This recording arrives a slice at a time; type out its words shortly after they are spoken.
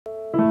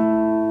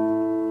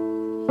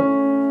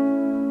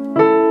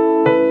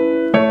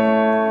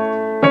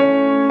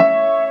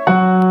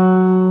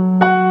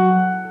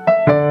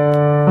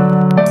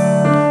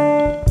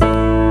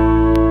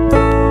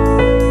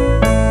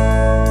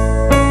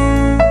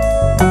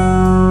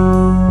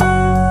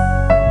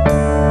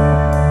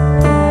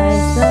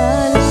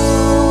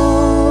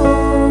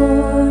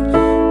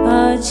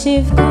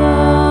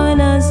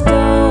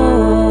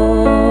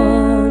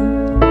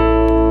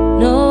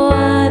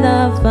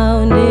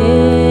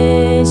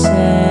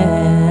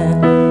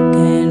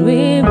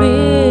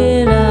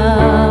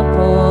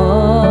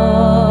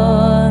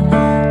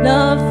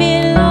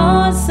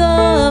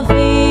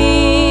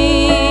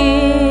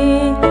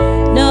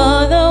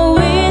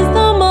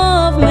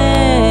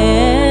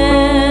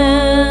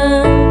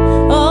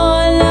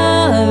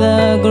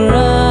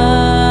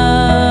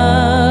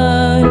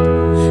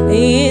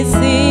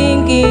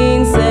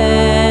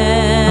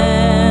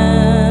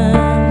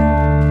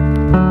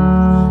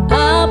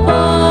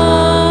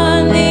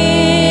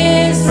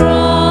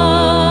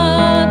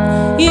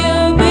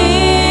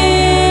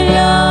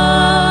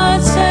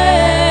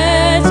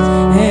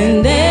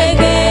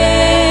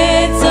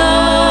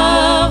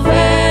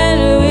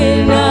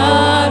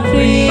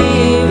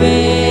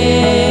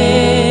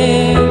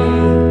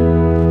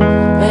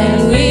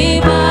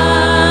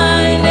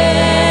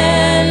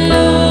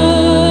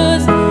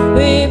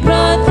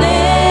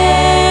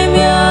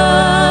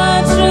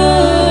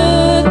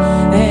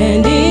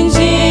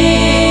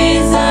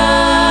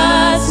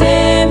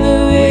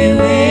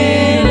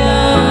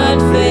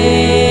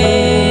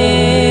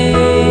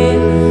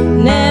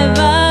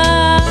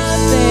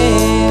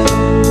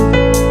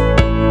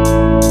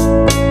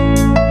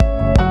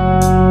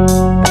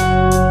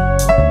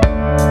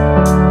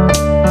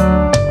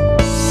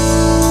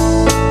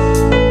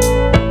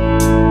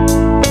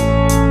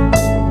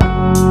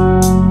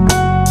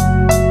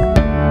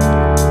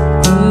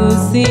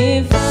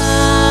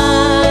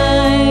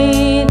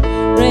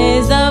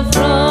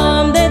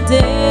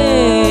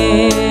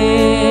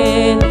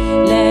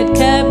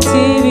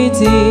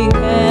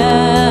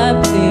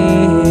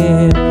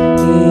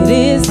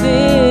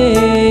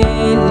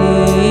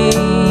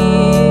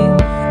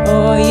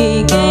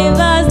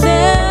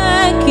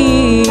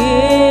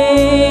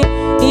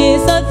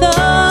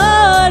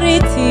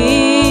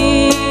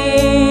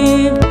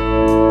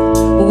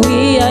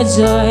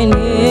join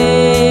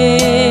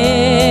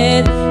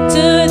it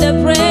to the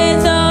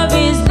praise of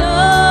His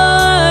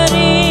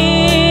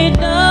glory,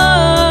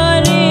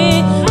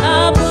 glory.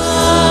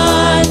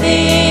 Upon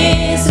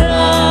this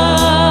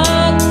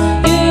rock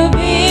you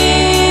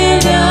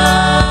build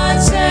your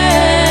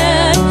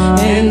church,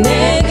 and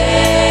the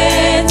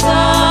gates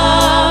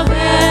of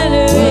hell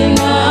will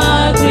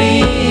not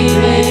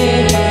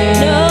prevail.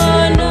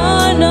 No,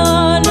 no, no,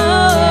 no.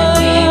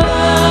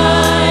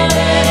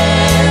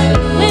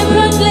 We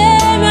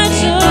proclaim your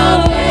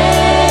truth,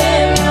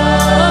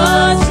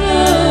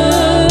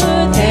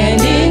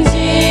 and in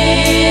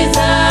Jesus'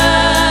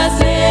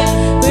 name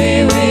we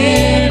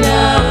will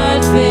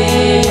not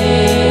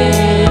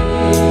fail.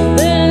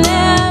 We'll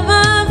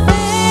never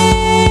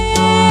fail.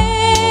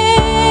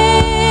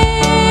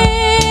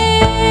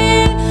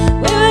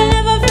 We will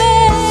never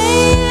fail.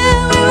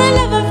 We will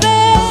never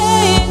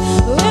fail.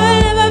 We will never fail. We will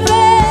never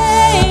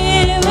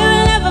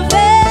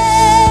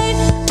fail.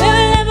 We will never fail. We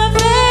will never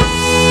fail.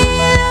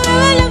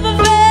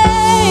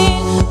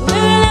 We will never fail. We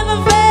will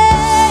never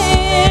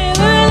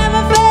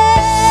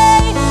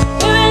fail.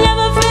 We will never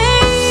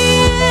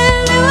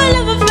fail. We will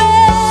never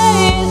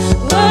fail.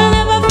 We will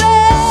never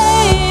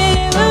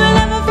fail. We will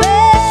never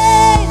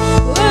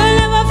fail. We will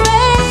never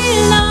fail.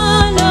 No,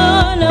 no,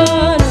 no,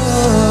 no.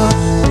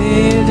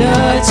 Build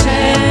your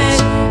church.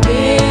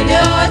 Build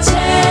your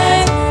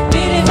church.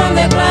 Build it from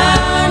the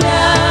ground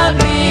up.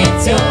 Build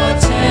your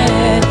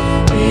church.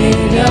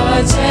 Build your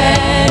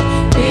church.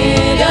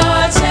 Build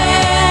your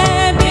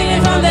church. Build it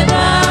from the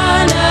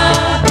ground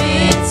up.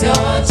 Build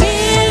your church.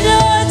 Build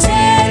your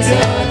church.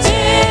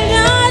 Build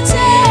your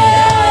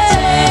church.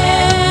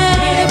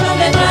 Build it from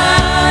the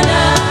ground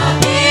up.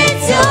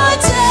 Build your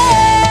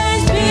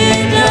church.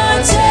 Build your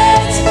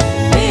church.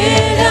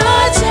 Build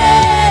your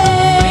church.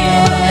 Build it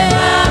from the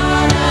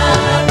ground up.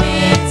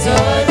 Build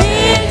your church.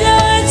 Build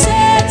your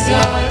church,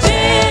 Jesus.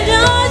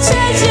 Build your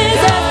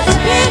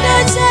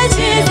church,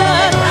 Jesus. Build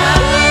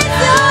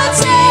your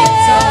church.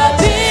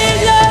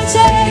 Build your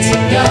church.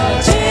 Build your church.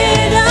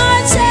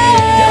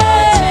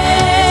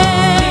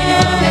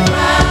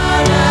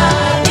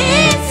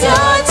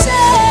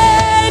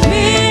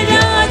 Build your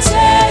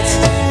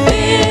church.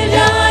 Build your church. Build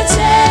your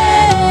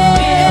church.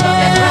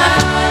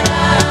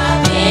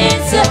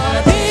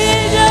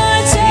 Build your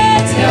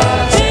church.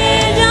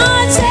 Build your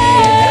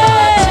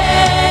church.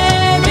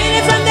 Build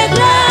it from the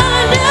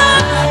ground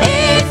up.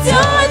 It's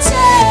your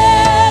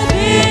church.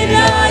 Build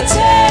your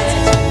church.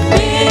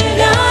 Build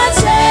your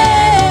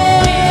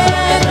church.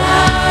 Build the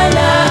ground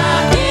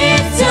up.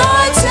 It's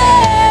your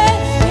church.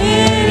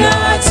 Build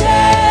your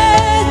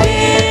church.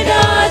 Build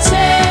your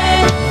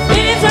church.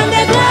 Build it from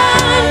the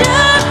ground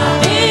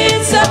up.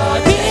 It's your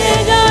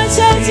build your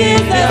church,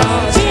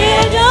 Jesus.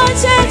 Build your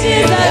church,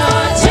 Jesus.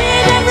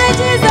 Build every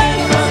Jesus.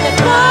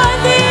 Upon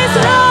this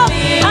rock.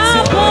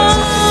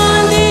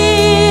 Upon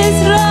this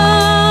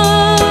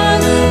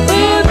rock.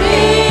 We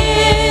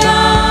build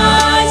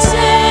our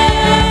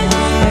church,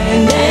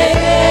 and the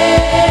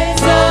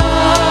gates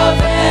of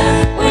hell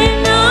will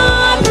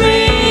not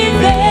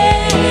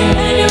prevail.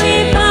 And we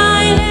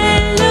bind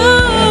and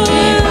loose.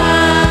 We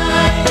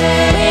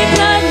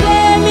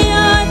proclaim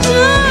your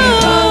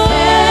truth.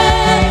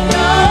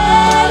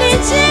 And in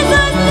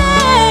Jesus'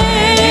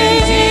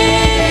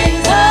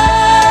 name,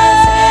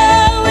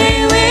 oh, we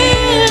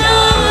will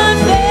not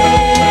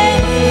fail.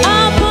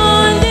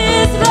 Upon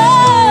this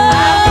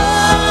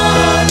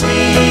rock, you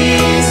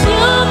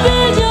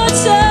build your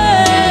church,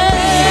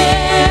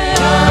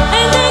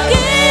 and the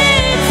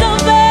gates of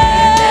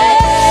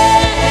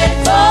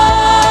hell, oh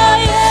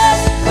yes,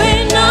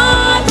 will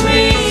not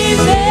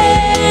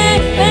prevail.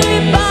 And we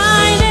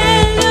bind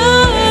and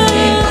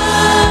loose.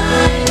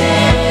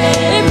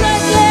 We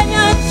proclaim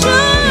your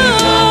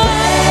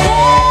truth.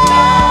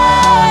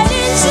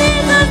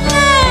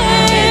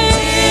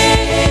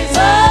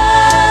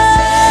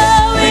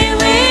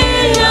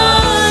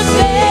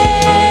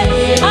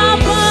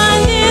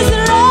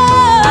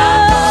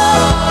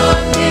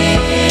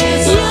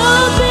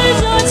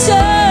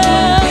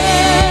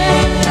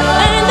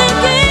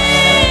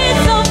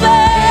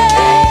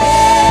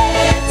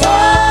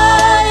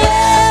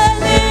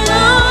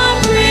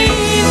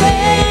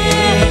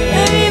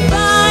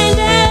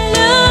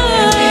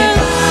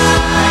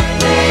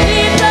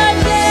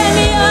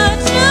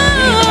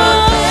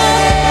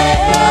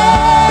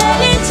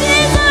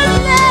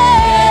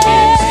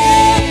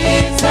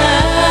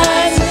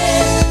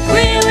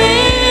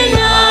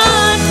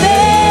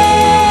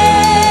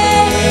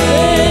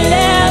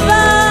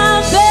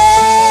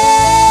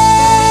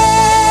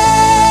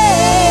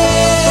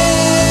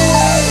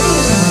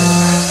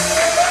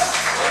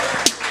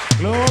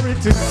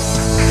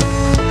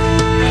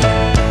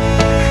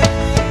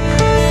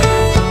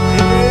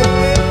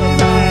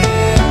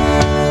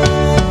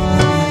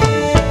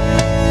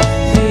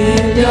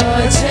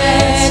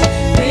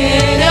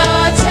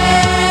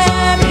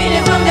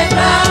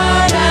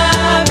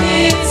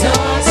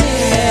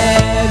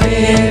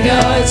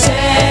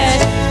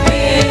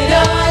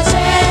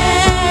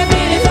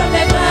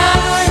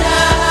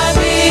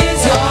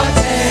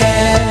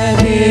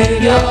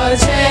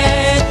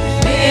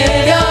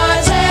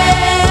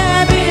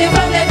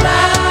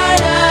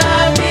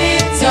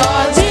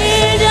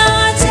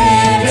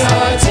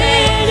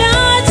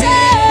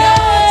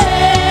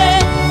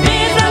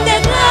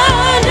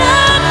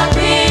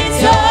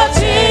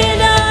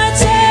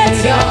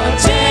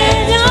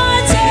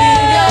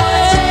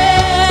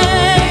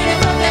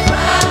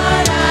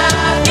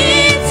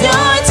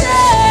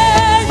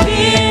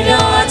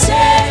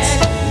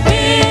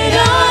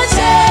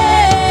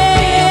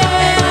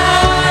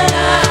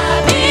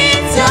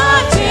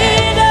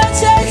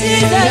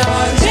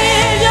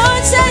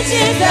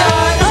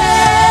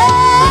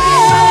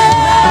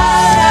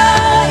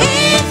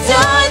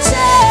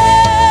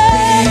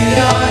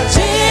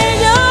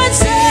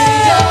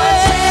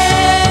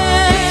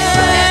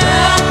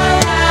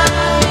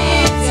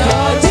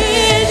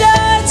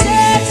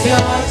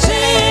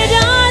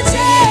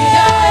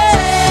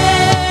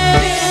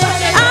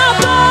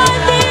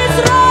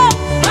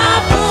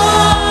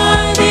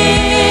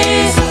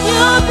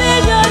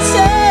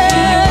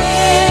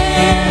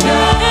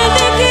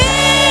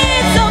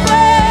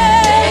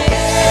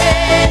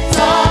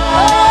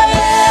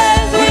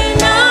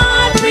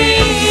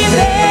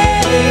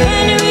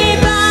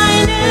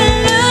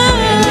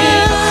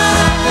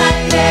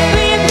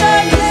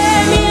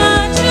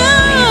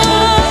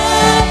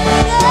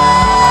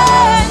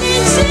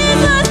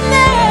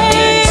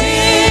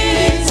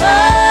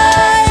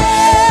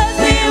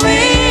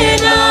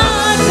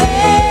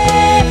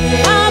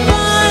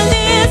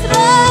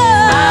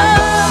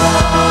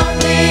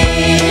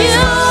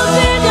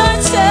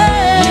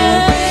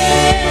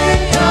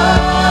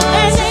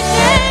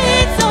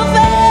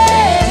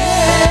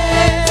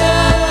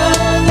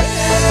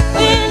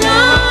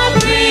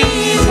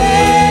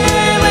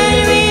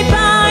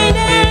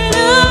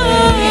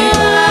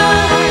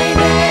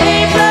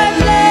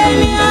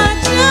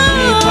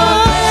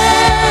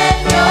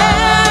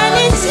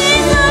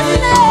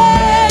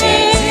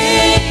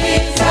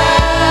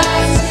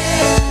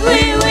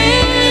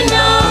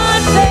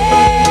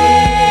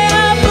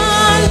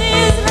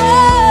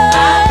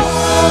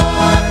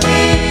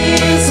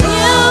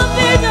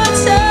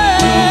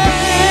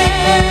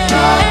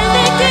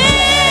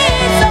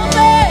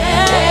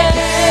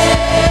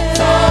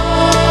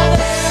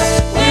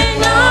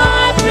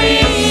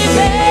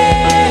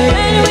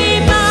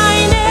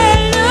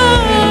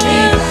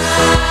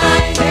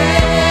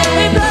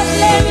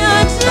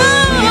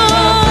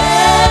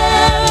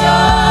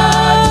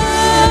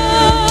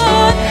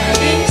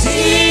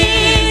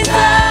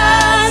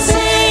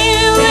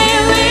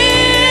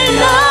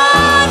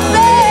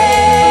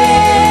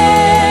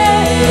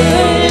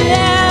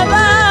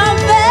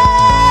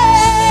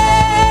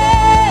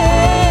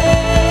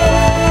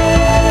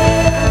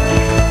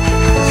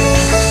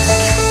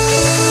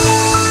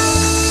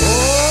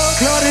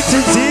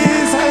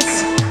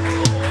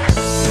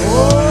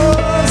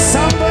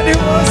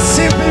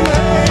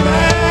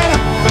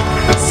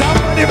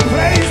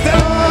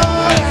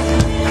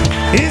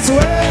 He's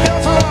worthy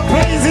of our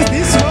praises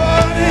this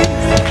morning.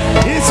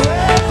 He's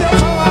worthy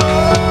of our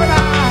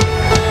honor.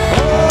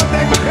 Oh,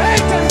 the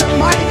great and the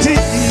mighty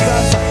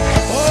Jesus.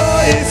 Oh,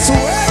 he's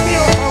worthy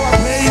of our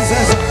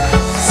praises.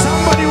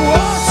 Somebody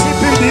worship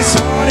him this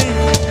morning.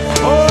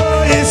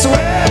 Oh, he's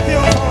worthy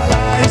of our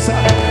lives.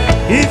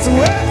 He's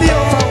worthy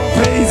of our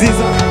praises.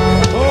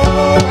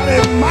 Oh, what a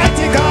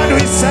mighty God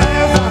we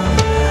serve.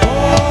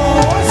 Oh,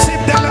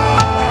 worship the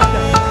Lord.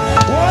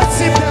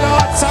 Worship the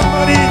Lord.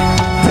 Somebody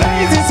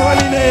praise his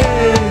holy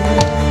name.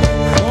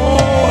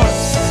 Oh,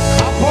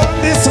 upon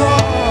this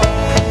rock.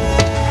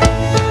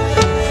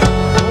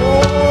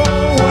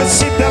 Oh,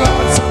 worship the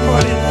Lord.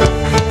 Somebody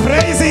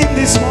praise him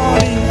this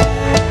morning.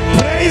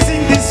 Praise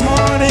him this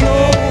morning.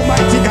 Oh,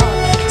 mighty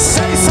God.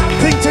 Say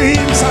something to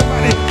him,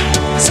 somebody.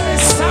 Say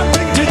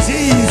something to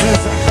Jesus.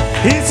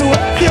 He's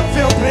worthy of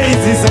your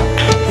praises.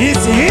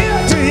 He's here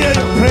to hear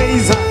your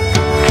praise.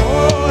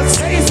 Oh,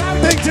 say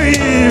something to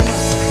him.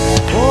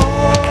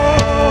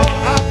 Oh,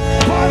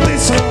 upon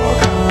this rock,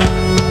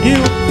 you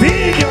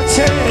build your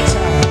church,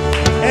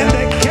 and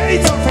the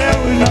gates of hell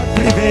will not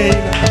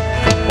prevail.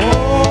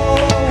 Oh,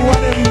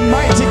 what a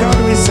mighty God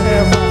we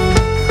serve.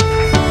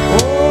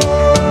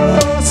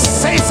 Oh,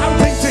 say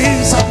something to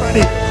him,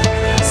 somebody.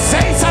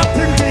 Say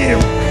something to him.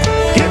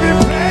 Give him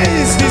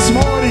praise this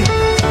morning.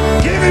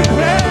 Give him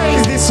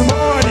praise this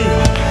morning.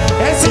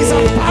 As he's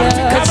about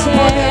to come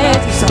upon your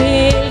lives.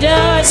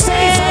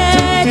 Say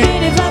something to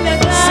him.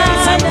 Say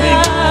something.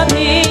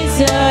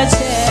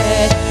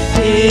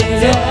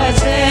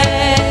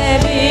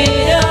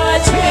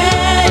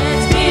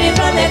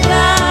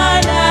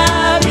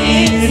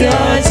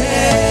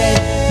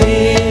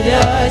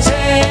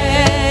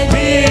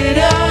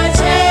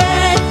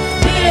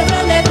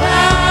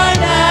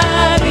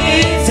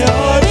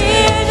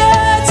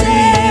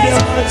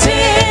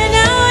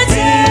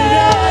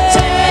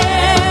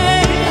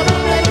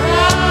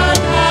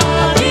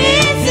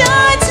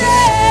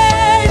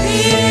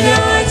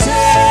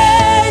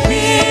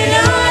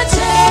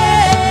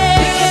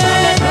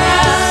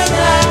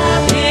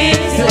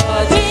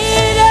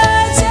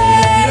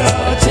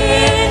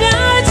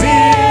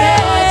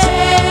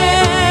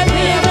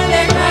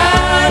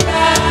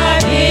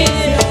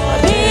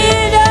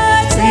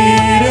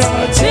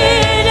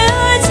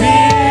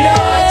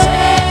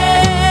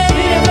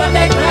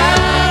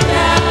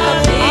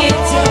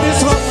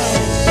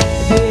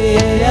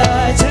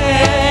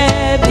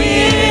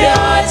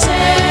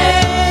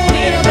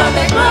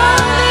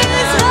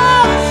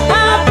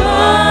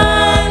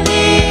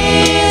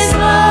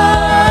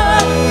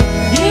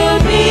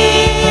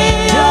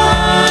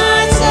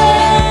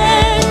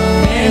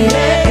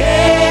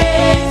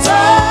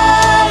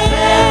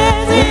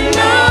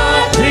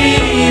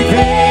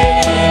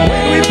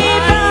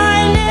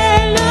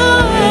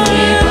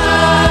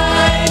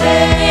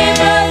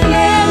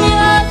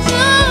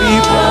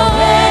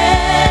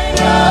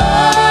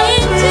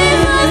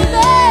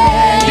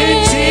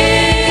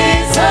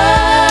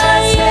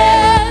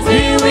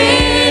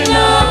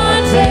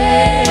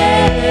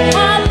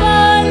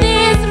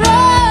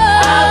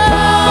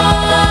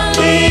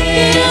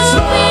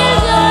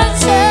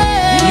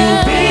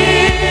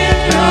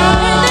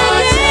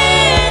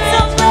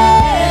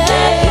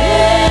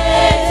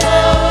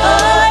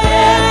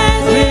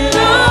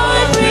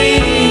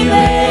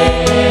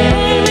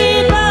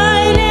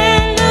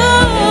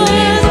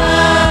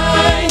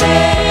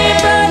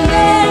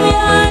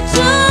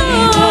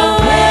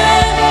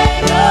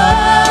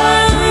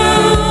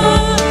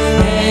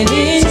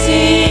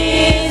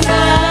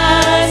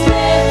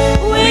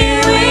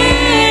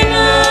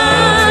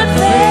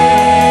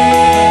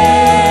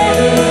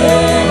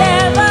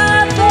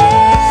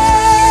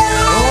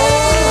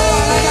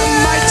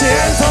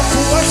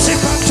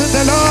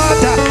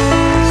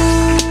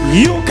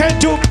 You can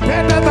do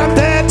better than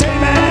that,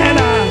 amen.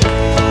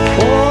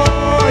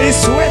 Oh,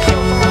 it's worth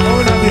your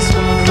honor this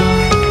morning.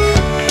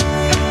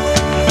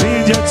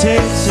 Build your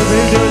church,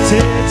 build your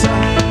church,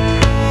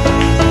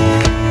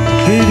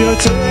 build your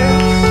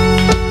church.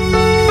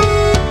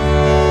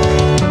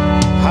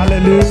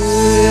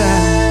 Hallelujah.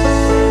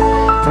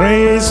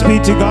 Praise be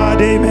to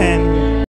God, amen.